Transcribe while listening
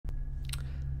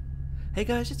Hey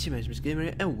guys, it's A.S.A.P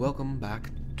here, and welcome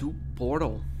back to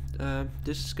Portal.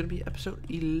 This is gonna be episode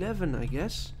 11, I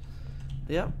guess.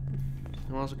 Yeah,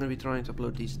 I'm also gonna be trying to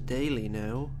upload these daily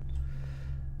now.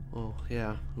 Oh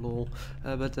yeah, lol.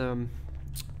 Yeah,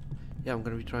 I'm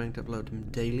gonna be trying to upload them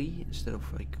daily instead of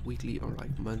like weekly or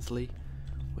like monthly,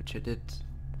 which I did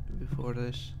before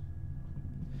this.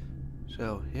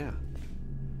 So yeah.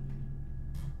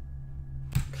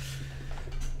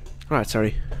 Alright,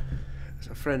 sorry.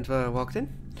 A friend walked in.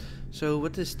 So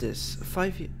what is this?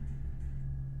 5 year.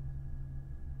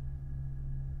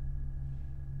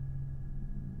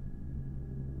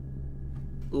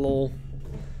 Lol.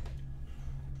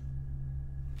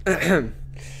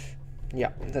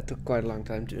 Yeah, that took quite a long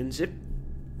time to unzip.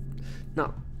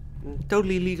 No,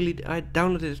 totally legally. I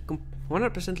downloaded it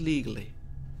 100% legally.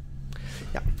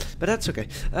 Yeah, but that's okay.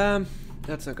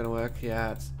 That's not gonna work.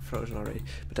 Yeah, it's frozen already,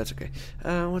 but that's okay.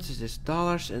 What is this?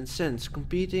 Dollars and cents.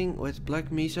 Competing with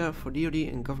Black Mesa for DoD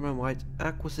and government-wide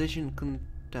acquisition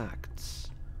contacts.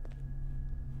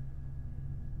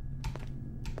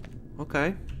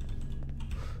 Okay.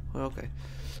 Well, okay.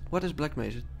 What is Black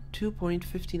Mesa?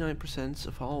 2.59%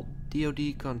 of all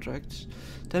DoD contracts,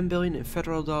 10 billion in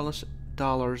federal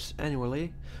dollars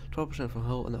annually, 12% from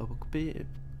whole and open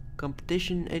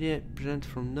competition, 88%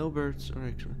 from no birds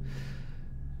or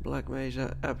Black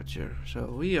Mesa Aperture. So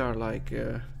we are like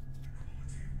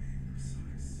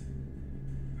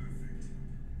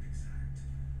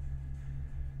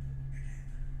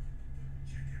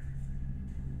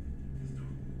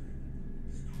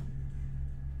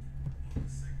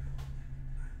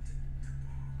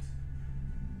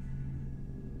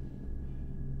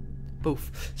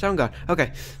poof. Sound gone.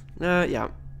 Okay. Yeah.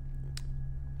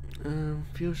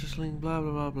 Fuses link. Blah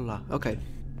blah blah blah blah. Okay.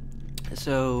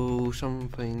 So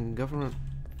something government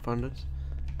funded.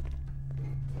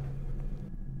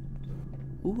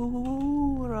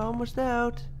 Ooh, we're almost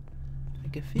out. I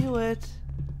can feel it.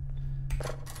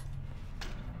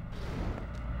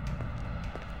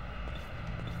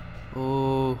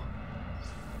 Oh,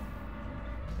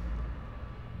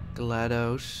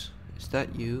 GLaDOS, is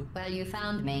that you? Well, you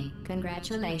found me.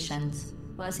 Congratulations.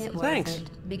 Was it worth Thanks. it?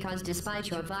 Because despite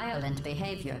your violent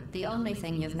behavior, the only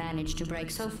thing you've managed to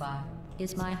break so far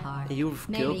is my heart. You've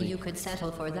killed Maybe me. you could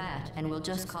settle for that, and we'll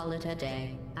just call it a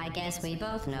day. I guess we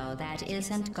both know that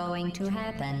isn't going to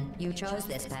happen. You chose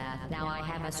this path. Now I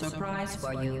have a surprise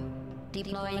for you.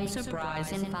 Deploying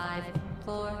surprise in 5,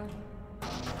 4...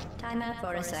 Time out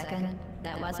for a second.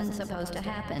 That wasn't supposed to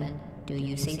happen. Do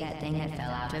you see that thing that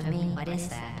fell out of me? What is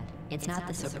that? It's not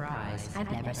the surprise.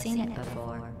 I've never seen it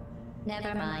before.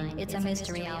 Never mind. It's a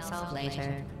mystery I'll solve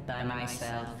later. By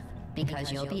myself.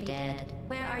 Because you'll be dead.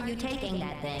 Where are you taking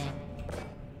that thing?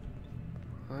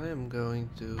 I am going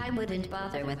to... I wouldn't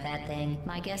bother with that thing.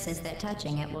 My guess is that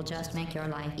touching it will just make your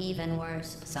life even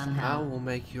worse somehow. I will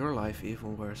make your life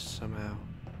even worse somehow.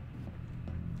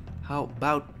 How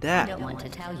about that? I don't want to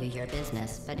tell you your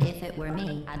business, but if it were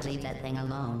me, I'd leave that thing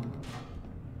alone.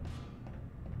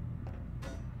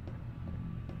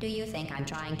 Do you think I'm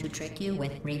trying to trick you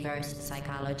with reverse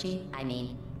psychology? I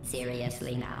mean,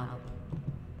 seriously now.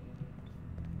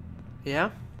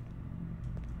 Yeah?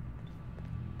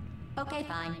 Okay,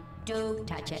 fine. Do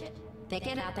touch it. Pick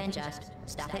it up and just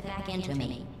stuff it back into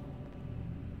me.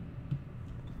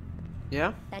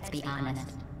 Yeah? Let's be honest.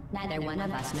 Neither one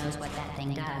of us knows what that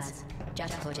thing does.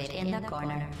 Just put it in the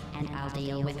corner, and I'll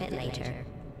deal with it later.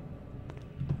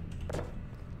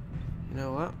 You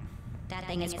know what? That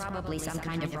thing is probably some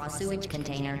kind of raw sewage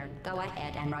container. Go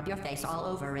ahead and rub your face all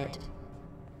over it.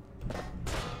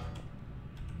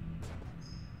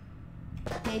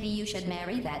 Maybe you should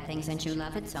marry that thing since you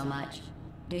love it so much.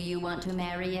 Do you want to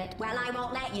marry it? Well, I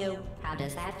won't let you. How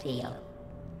does that feel?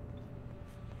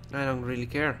 I don't really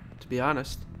care, to be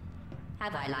honest.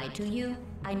 Have I lied to you?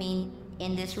 I mean,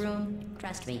 in this room?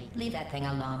 Trust me, leave that thing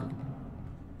alone.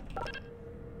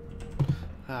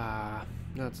 Ah,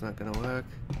 that's not gonna work.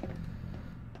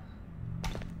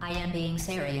 I am being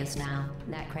serious now.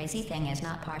 That crazy thing is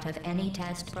not part of any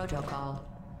test protocol.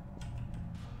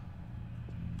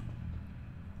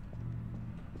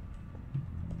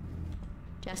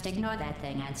 Just ignore that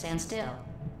thing and stand still.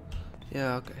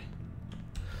 Yeah, okay.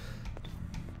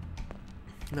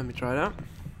 Let me try that.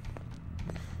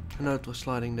 I know it was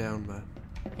sliding down, but...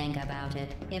 Think about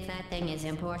it. If that thing is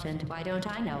important, why don't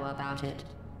I know about it?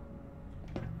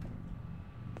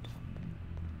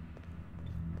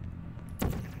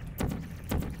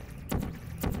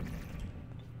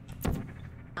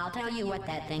 I'll tell you what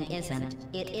that thing isn't.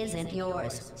 It isn't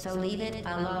yours, so leave it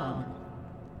alone.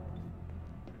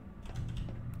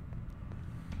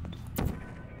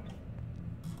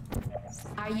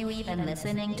 Are you even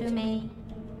listening to me?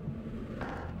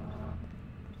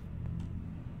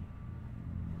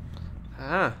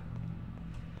 Ah.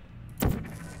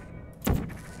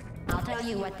 I'll tell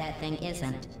you what that thing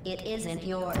isn't. It isn't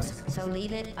yours, so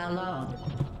leave it alone.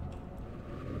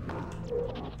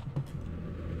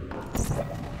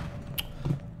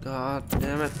 God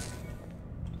damn it.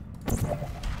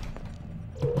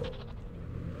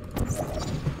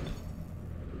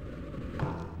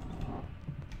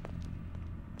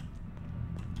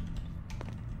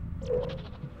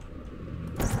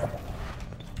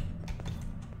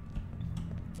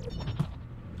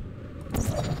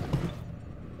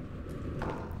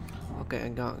 Okay, I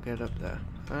can't get up there.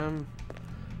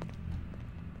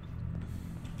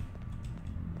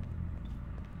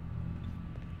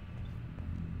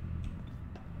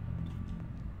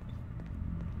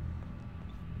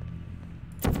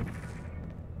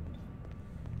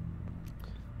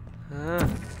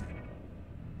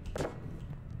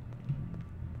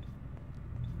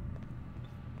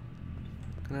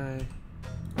 Can I?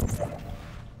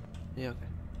 Yeah, okay.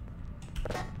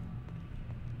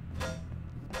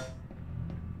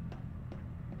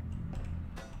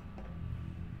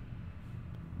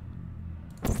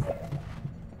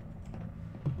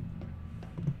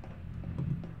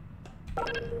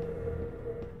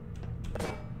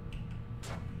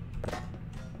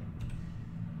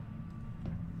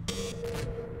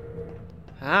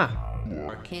 Ah!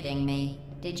 You're kidding me.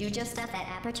 Did you just stuff that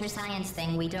aperture science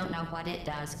thing, we don't know what it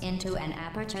does, into an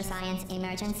aperture science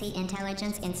emergency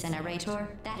intelligence incinerator?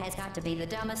 That has got to be the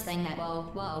dumbest thing that—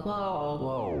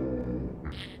 Whoa.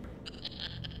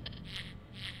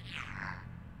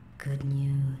 Good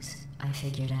news. I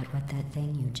figured out what that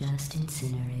thing you just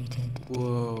incinerated did.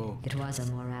 Whoa. It was a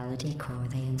morality core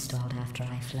they installed after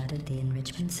I flooded the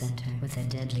enrichment center with a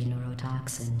deadly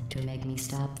neurotoxin to make me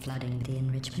stop flooding the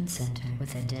enrichment center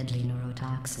with a deadly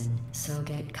neurotoxin. So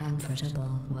get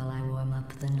comfortable while I warm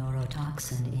up the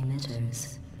neurotoxin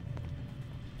emitters.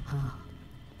 Huh.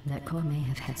 That core may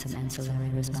have had some ancillary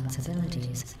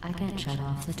responsibilities. I can't shut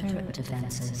off the turret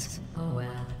defenses. Oh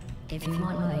well. If you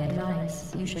want my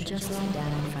advice, you should just lie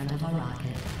down in front of a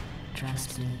rocket.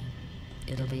 Trust me,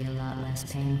 it'll be a lot less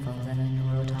painful than a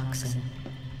neurotoxin.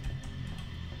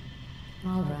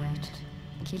 Alright,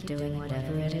 keep doing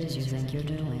whatever it is you think you're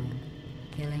doing.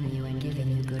 Killing you and giving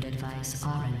you good advice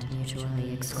aren't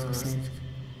mutually exclusive.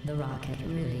 The rocket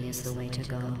really is the way to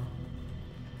go.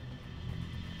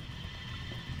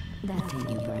 That thing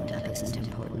you burned up isn't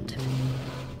important to me.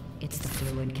 It's the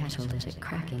fluid catalytic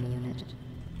cracking unit.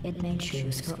 It made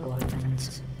shoes for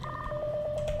orphans.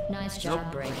 Nice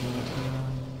job breaking it, hero.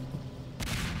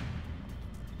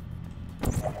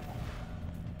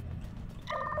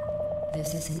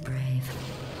 This isn't brave.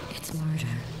 It's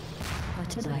murder. What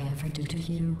did I ever do to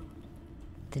you?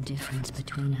 The difference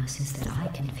between us is that I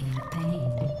can feel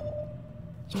pain.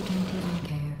 You don't even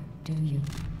care, do you?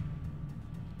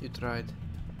 You tried.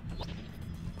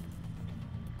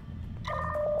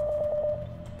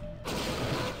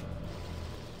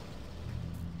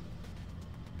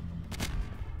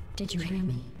 Did you hear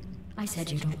me? I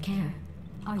said you don't care.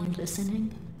 Are you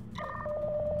listening?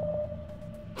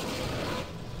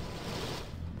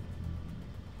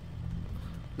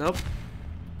 Nope.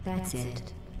 That's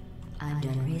it. I'm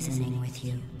done reasoning with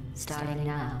you. Starting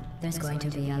now, there's going to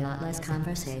be a lot less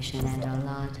conversation and a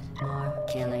lot more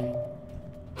killing.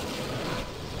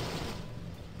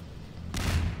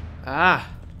 Ah!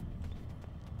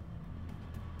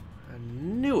 I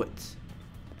knew it.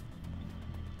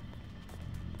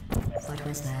 What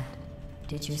was that?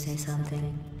 Did you say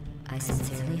something? I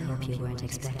sincerely hope you weren't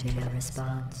expecting a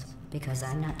response, because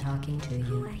I'm not talking to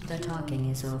you. The talking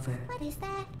is over. What is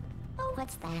that? Oh,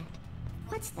 what's that?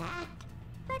 What's that?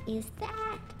 What is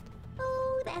that?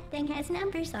 Oh, that thing has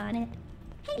numbers on it.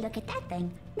 Hey, look at that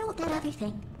thing. No, that other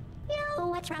thing. Yo,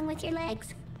 what's wrong with your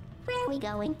legs? Where are we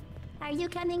going? Are you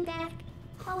coming back?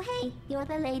 Oh, hey, you're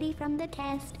the lady from the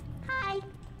test. Hi.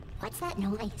 What's that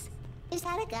noise? Is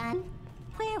that a gun?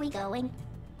 Where are we going?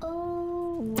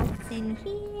 Oh, what's in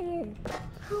here?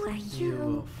 Who are you? You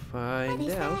will find What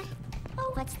is out. that?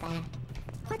 Oh, what's that?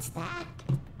 What's that?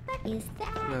 What is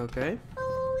that? Okay.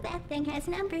 Oh, that thing has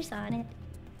numbers on it.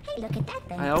 Hey, look at that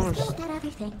thing. I almost- No, that other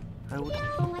thing. I would.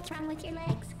 Oh, what's wrong with your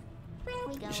legs? Where are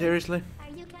we going? Seriously?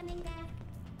 Are you coming back?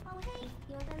 Oh, hey,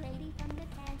 you're the lady from the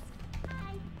test.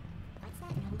 Hi. What's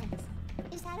that noise?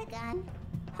 Is that a gun?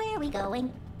 Where are we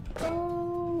going?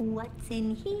 Oh, what's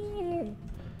in here?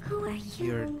 Who are you?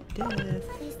 You're dead.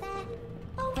 What is that?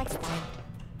 Oh, what's that?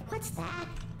 What's that?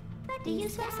 What do you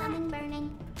smell something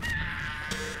burning?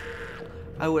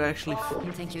 I would actually.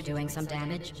 You think you're doing some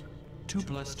damage? 2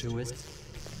 plus 2 is...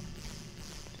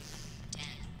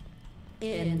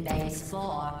 In base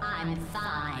 4, I'm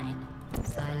fine.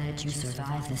 I let you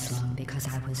survive this long because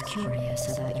I was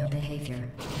curious about your behavior.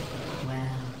 Well,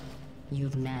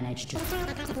 you've managed to...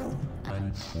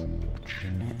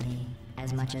 Unfortunately,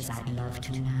 as much as I'd love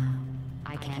to now,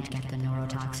 I can't get the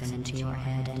neurotoxin into your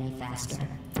head any faster.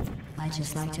 I'd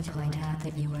just like to point out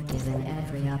that you were given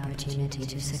every opportunity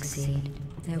to succeed.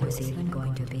 There was even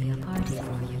going to be a party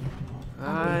for you.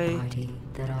 A big party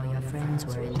that all your friends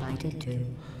were invited to.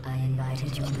 I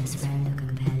invited your best friend, the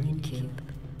companion cube.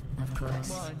 Of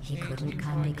course, he couldn't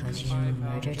come because you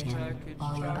murdered him.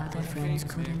 All your other friends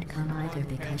couldn't come either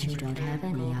because you don't have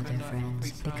any other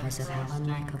friends, because of how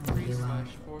unlikable you are.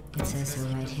 It says so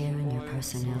right here in your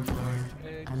personnel file.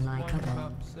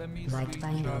 Unlikable. Liked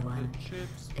by no one.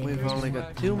 We've only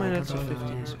got 2 minutes and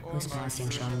 15 whose passing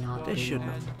shall not They be should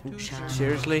mourned. not. Shall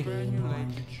Seriously? not be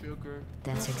mourned.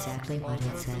 That's exactly what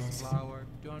it says.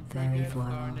 Very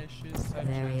formal.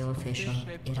 Very official.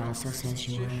 It also says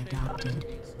you were adopted.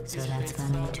 So that's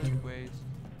funny too.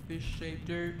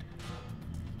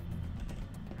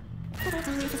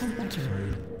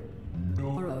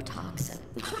 Neurotoxin.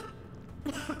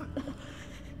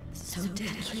 So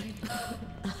deadly.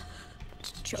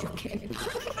 Joking.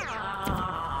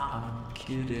 I'm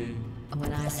kidding.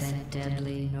 When I said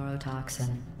deadly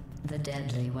neurotoxin, the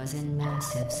deadly was in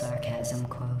massive sarcasm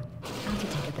quote. I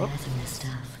could take a bath in this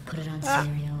stuff, put it on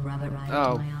cereal, rub it right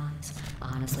into my eyes.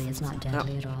 Honestly, it's not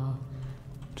deadly at all.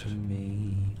 To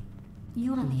me...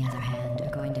 You, on the other hand, are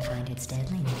going to find its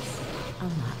deadliness a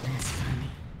lot less funny.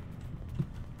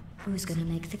 Who's gonna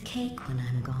make the cake when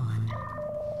I'm gone?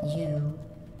 You.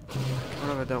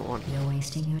 What if I don't want? You're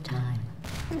wasting your time.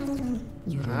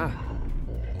 You don't have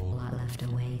a lot left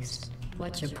to waste.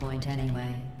 What's your point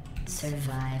anyway?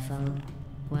 Survival?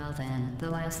 Well then, the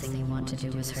last thing you want to do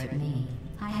is hurt me.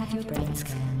 I have your brain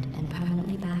scanned and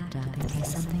permanently backed up in case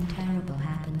something terrible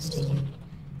happens to you.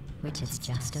 Which it's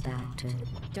just about to.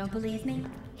 Don't believe me?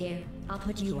 Here, I'll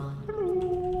put you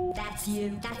on. That's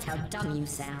you. That's how dumb you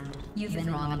sound. You've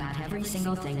been wrong about every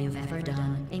single thing you've ever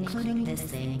done, including this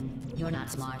thing. You're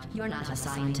not smart. You're not a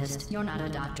scientist. You're not a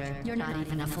doctor. You're not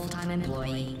even a full-time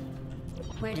employee.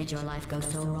 Where did your life go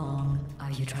so wrong? Are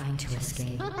you trying to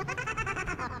escape?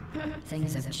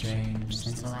 Things have changed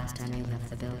since the last time you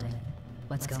left the building.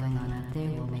 What's going on out there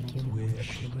will make you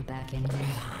wish you were back in here.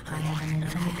 I have an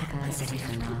infinite capacity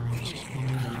for knowledge, and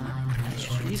even I'm not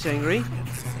sure. He's angry.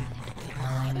 All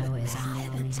I know is I'm the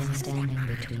only thing standing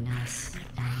between us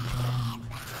and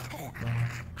well,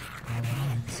 our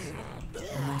lives.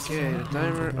 Unless you Okay, want the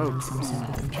timer. to build some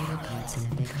simple computer parts in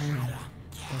a big hurry,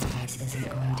 this place isn't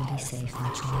going to be safe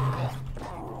much longer.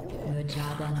 Good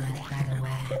job on that, by the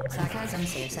way. Sarcasm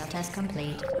safe self-test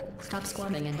complete. Stop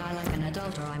squirming and die like an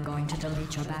adult or I'm going to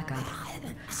delete your backup.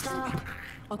 Stop!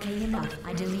 Okay, enough.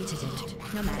 I deleted it.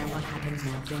 No matter what happens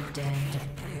now, you're dead.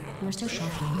 You're still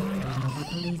shocking me, but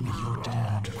believe me, you're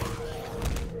dead.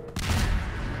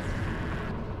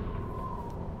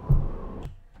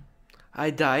 I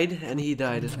died, and he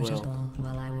died as well. Comfortable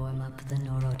while I warm up the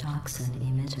neurotoxin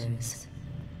emitters.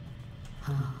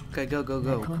 Huh. Okay, go, go,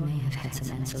 That go. core may have had some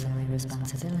ancillary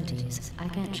responsibilities. I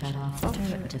can't shut off the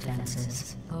turret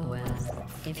defenses. Oh well.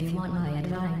 If you want my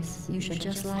advice, you should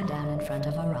just lie down in front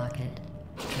of a rocket.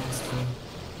 Trust me,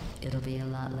 it'll be a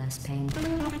lot less painful.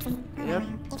 Yep.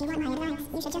 If you want my advice,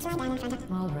 you should just lie down in front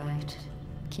of... All right.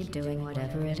 Keep doing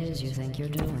whatever it is you think you're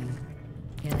doing.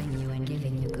 Killing you and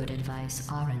giving you good advice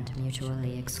aren't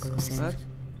mutually exclusive. What?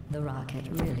 The rocket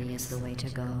really is the way to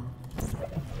go.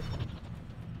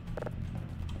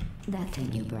 That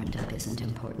thing you burned up isn't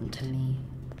important to me.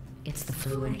 It's the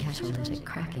fluid catalytic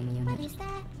cracking What unit. is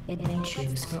that? It made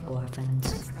shoes for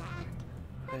orphans.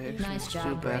 I actually Nice feel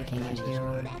job bad. breaking it,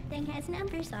 hero. That thing has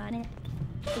numbers on it.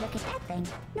 Hey, look at that thing.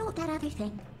 No, that other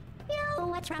thing. Yo,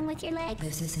 what's wrong with your legs?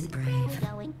 This isn't Where are we brave.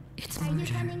 going? It's Are you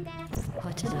murder. coming back?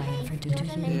 What did I ever do to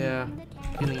you? Yeah,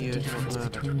 killing The you is not difference murder.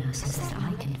 between us is that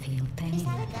I can feel Is pain.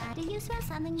 that a guy? Do you smell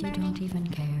something You burning? don't even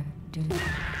care, do you?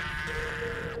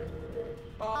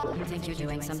 You think you're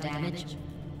doing some damage?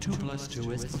 2 plus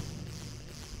 2 is...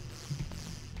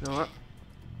 You know what?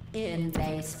 In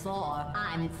base 4,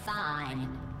 I'm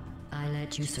fine. I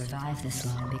let you survive this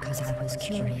long because I was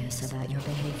curious about your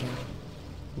behavior.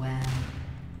 Well,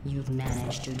 you've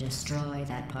managed to destroy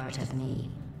that part of me.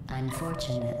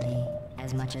 Unfortunately,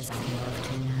 as much as I'd love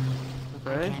to now, I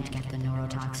Okay. can't get the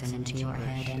neurotoxin into your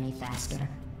head any faster.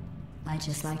 I'd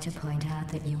just like to point out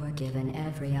that you were given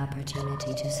every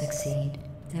opportunity to succeed.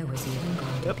 There was even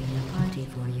going to be a party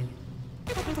for you.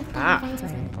 Ah.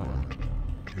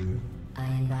 I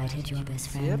invited your best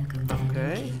friend, Yep, the companion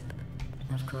okay. Keep.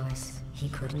 Of course, he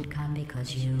couldn't come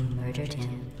because you murdered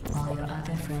him. All your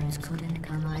other friends couldn't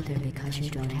come either because you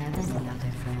don't have any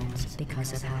other friends,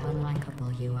 because of how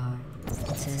unlikable you are.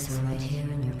 It says so right here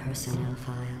in your personnel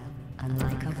file.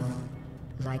 Unlikable.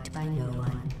 Liked by no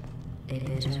one. A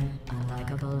bitter,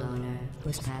 unlikable loner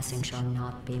whose passing shall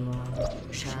not be mourned.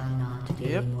 Shall not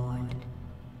be mourned.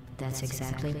 That's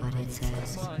exactly what it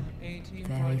says.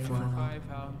 Very formal.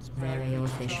 Very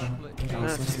official. It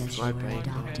also says you were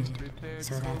adopted.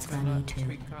 So that's funny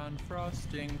too.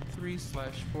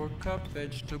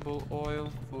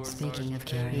 Speaking of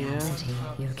curiosity,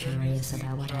 you're curious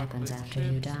about what happens after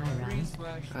you die, right?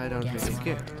 I don't really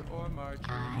care.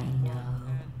 I know.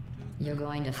 You're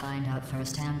going to find out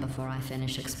firsthand before I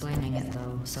finish explaining it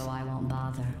though, so I won't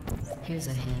bother. Here's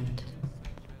a hint.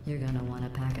 You're gonna want to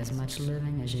pack as much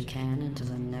living as you can into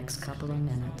the next couple of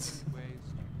minutes.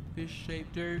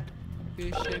 Fish-shaped dirt,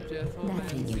 fish-shaped death. That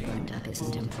thing you burned up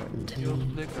isn't important to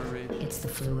me. It's the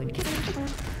fluid.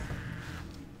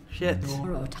 Shit.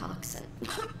 Neurotoxin.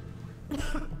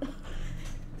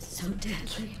 So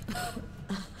deadly.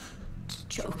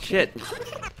 Choking. Shit.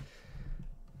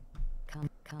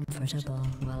 Comfortable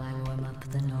while I warm up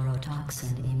the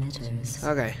neurotoxin emitters.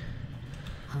 Okay.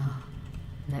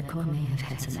 That core may have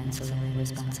had some ancillary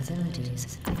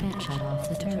responsibilities. I can't shut off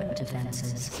the turret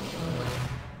defenses.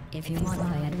 If you want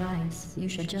my advice, you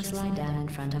should just lie down in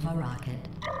front of a rocket.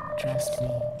 Trust me,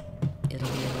 it'll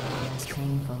be a lot less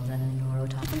painful than the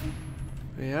neurotoxin.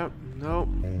 Yep. No.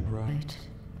 Right.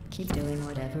 Keep doing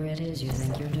whatever it is you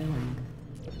think you're doing.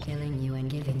 Killing you and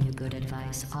giving you good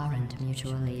advice aren't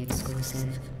mutually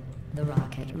exclusive. The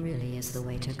rocket really is the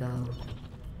way to go.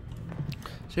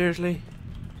 Seriously?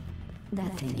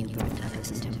 That thing you burned up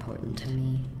isn't important to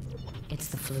me. It's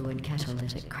the fluid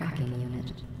catalytic cracking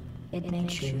unit. It made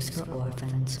shoes for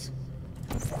orphans.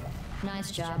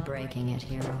 Nice job breaking it,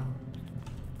 hero.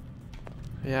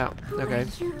 Yeah, okay.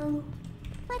 You.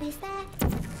 What is that?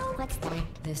 Oh, what's that?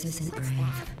 This isn't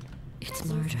brave. It's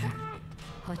murder.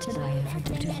 What did I ever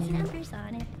do to There's you? numbers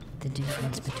on it. The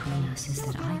difference between us is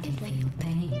that I can feel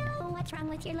pain. Oh, what's wrong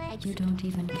with your legs? You don't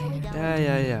even There we care. go.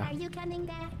 Yeah. Are you coming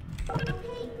back?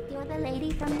 Hey, you're the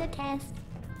lady from the test.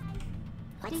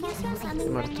 Do you smell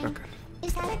something burning? Motherfucker.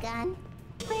 Is that a gun?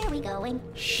 Where are we going?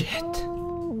 Shit.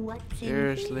 Oh, what's in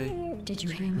Seriously? here? Did you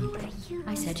hear me?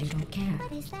 I said you don't care.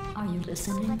 What is that? Are you Oh,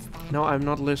 listening? what's that? No, I'm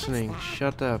not listening.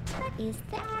 Shut up. What is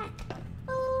that?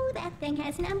 Oh, that thing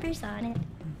has numbers on it.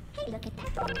 Hey, look at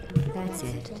that. That's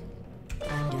it.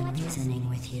 I'm done reasoning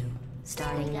with you.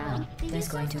 Starting now, there's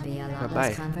going to be a lot Bye-bye.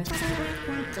 less conversation.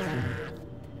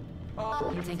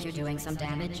 You think you're doing some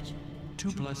damage?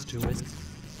 2 plus 2 is...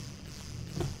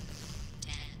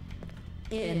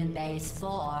 In base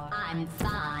 4, I'm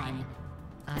fine.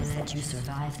 I let you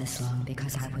survive this long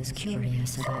because I was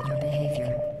curious about your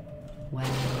behavior.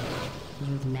 Well,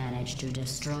 you've managed to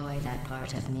destroy that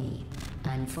part of me.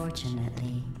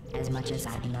 Unfortunately, as much as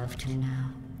I'd love to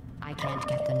now, I can't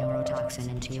get the neurotoxin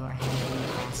into your head any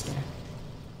faster.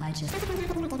 I just...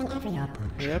 Yep.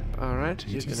 Yep, alright.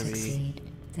 You're To gonna be... succeed,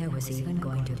 there was even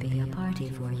going to be a party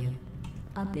for you.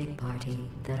 A big party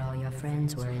that all your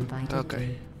friends were invited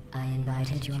Okay. to. I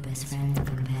invited your best friend,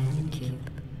 Companion Cube.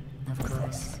 Of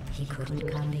course, he couldn't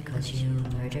come because you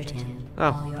murdered him. Oh.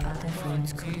 All your other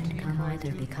friends couldn't come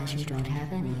either because you don't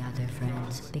have any other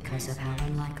friends, because of how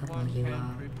unlikable you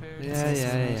are. It says so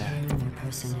right here in your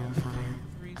personnel file.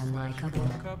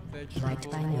 Unlikable, liked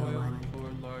by no one.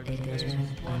 A bitter,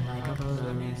 unlikable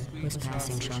loner whose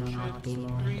passing shall not be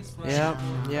mourned. Yeah, Shall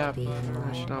yeah. not be I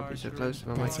mourned. should not be so close to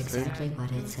my That's microphone. exactly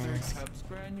what it says.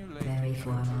 Very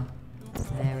formal.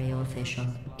 Very official.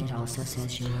 It also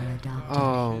says you were adopted.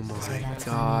 Oh So my that's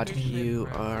god, funny too. you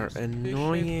are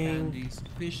annoying.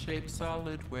 Fish-shaped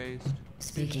solid waste.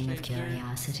 Speaking of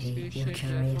curiosity, you're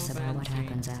curious about what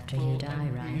happens after you die,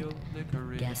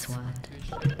 right? Guess what?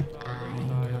 I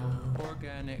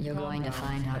know. You're going to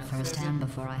find out firsthand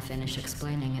before I finish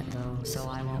explaining it though, so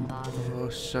I won't bother. Oh,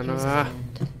 son of Here's a... the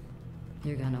hint.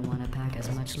 You're gonna want to pack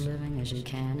as much living as you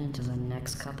can into the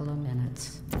next couple of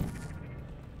minutes.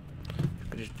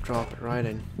 I just drop it right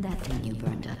in. That thing you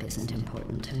burned up isn't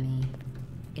important to me.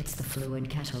 It's the fluid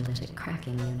catalytic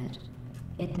cracking unit.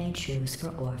 It made shoes for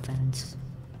orphans.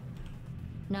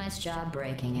 Nice job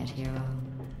breaking it, hero.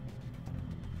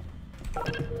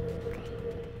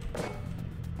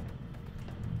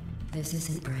 This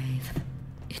isn't brave.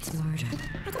 It's murder.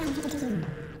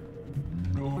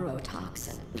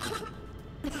 Neurotoxin.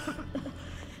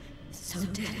 So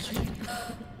deadly.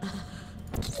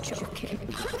 Choking.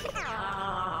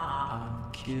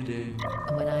 I'm kidding.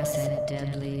 When I said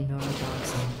deadly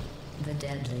neurotoxin, the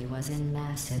deadly was in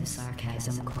massive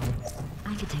sarcasm quotes. I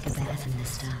I could take a bath in this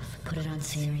stuff, put it on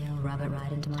cereal, rub it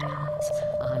right into my eyes.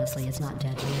 Honestly, it's not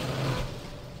deadly at all.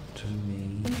 To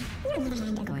me.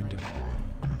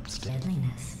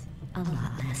 Deadliness, a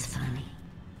lot less funny.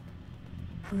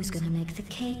 Who's gonna make the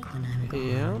cake when I'm gone?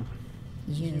 Yeah.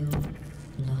 You.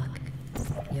 Look,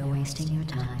 you're wasting your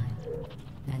time.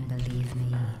 And believe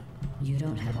me, you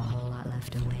don't have a whole lot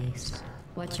left to waste.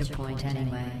 What's your point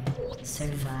anyway?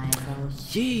 Survival.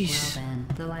 Jeez. Well then,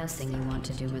 the last thing you want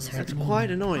to do is hurt That's me.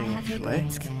 quite annoying, I have your actually. brain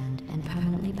scanned and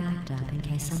permanently backed up in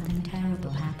case something terrible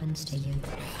happens to you.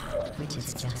 Which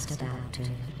is just about to.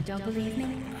 Don't believe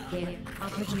me? Here, I'll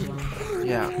put you on.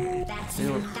 Yeah. That's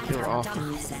You're how awful.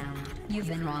 dumb you sound. You've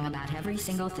been wrong about every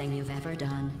single thing you've ever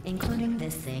done, including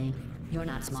this thing. You're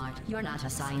not smart. You're not a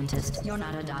scientist. You're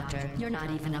not a doctor. You're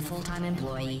not even a full-time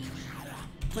employee.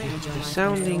 Where did your You're life go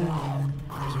sounding wrong?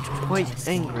 Are you trying to quite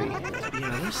escape? angry, to be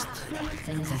honest.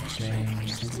 Things have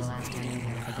changed since the last time you were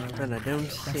here for dinner. And I don't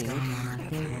What's think... going on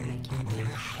up here will make you weak.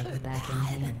 But back in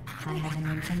here, I have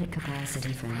an infinite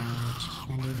capacity for knowledge,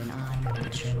 and even I'm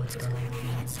not sure what's going on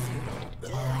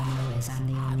outside. All I know is I'm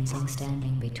the only thing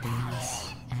standing between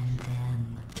us and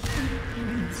them.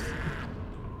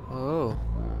 Oh.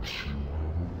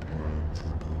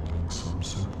 Some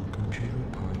simple computer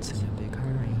parts In a big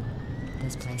hurry.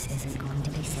 This place isn't going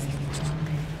to be safe much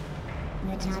longer.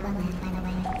 Good job on that, by the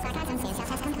way. Sarcasm says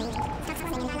success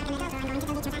complete.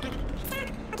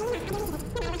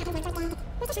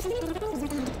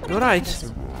 You're right.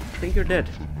 I think you're dead.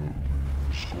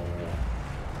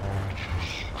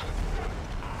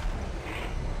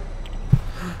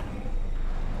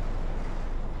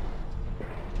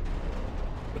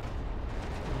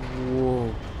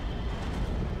 Whoa.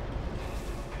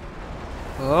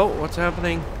 Oh, what's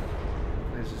happening?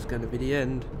 This is gonna be the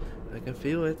end. I can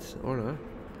feel it. Or no.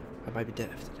 I might be dead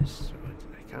after this.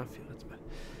 I can't feel it. But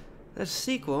that's a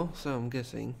sequel, so I'm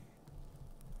guessing.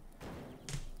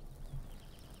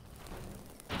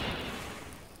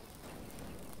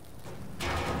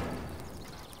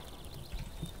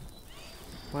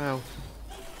 Wow.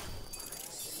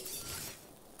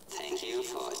 Thank you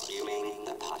for assuming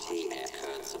the potty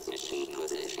air submission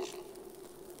position.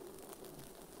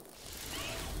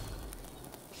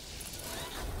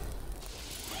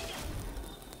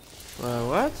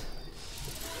 What?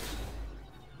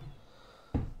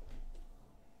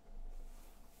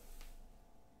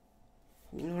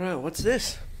 Alright, what's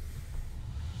this?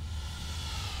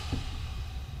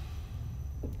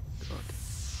 God.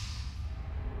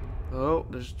 Oh,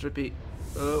 there's Trippy.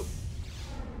 Oh.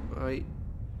 Aye.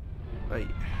 Aye.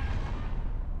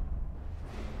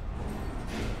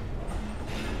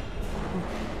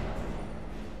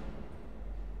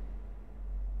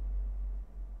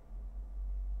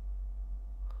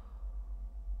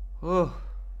 Oh.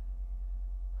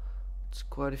 It's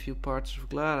quite a few parts of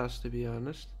GLaDOS, to be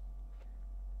honest.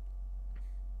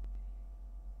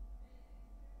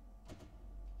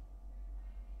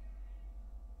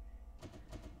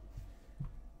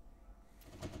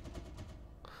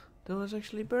 That was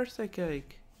actually birthday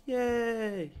cake.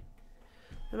 Yay!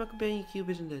 And my companion cube,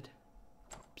 isn't it?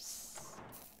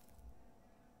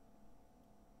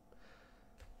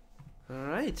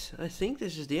 Alright, I think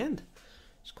this is the end.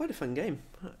 It's quite a fun game.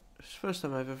 It's the first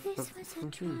time I've ever This was a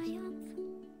completed. triumph.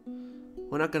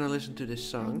 We're not gonna listen to this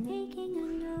song. Making a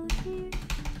note here,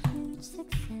 huge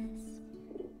success.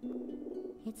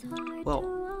 It's hard Well,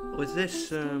 to with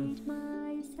this, overstate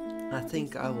my I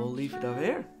think I will leave it over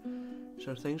here.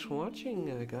 So thanks for watching,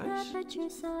 guys. satisfaction.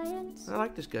 Science. I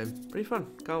like this game. Pretty fun.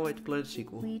 Can't wait to play the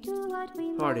sequel. We do what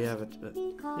we Already must have it, but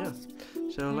yeah. because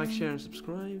we So like, can. share, and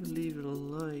subscribe. Leave it a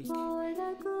like. For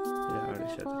the good Yeah, I already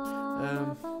said of all it.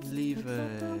 of us, Leave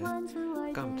except the a ones who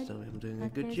are comment to dead. tell me I'm doing a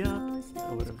But good there's job no or sense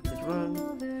whatever I did crying wrong.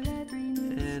 over every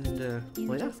mistake. And You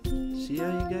well, yeah. just keep See you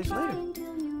on guys later. trying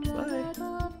till you Bye.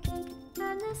 level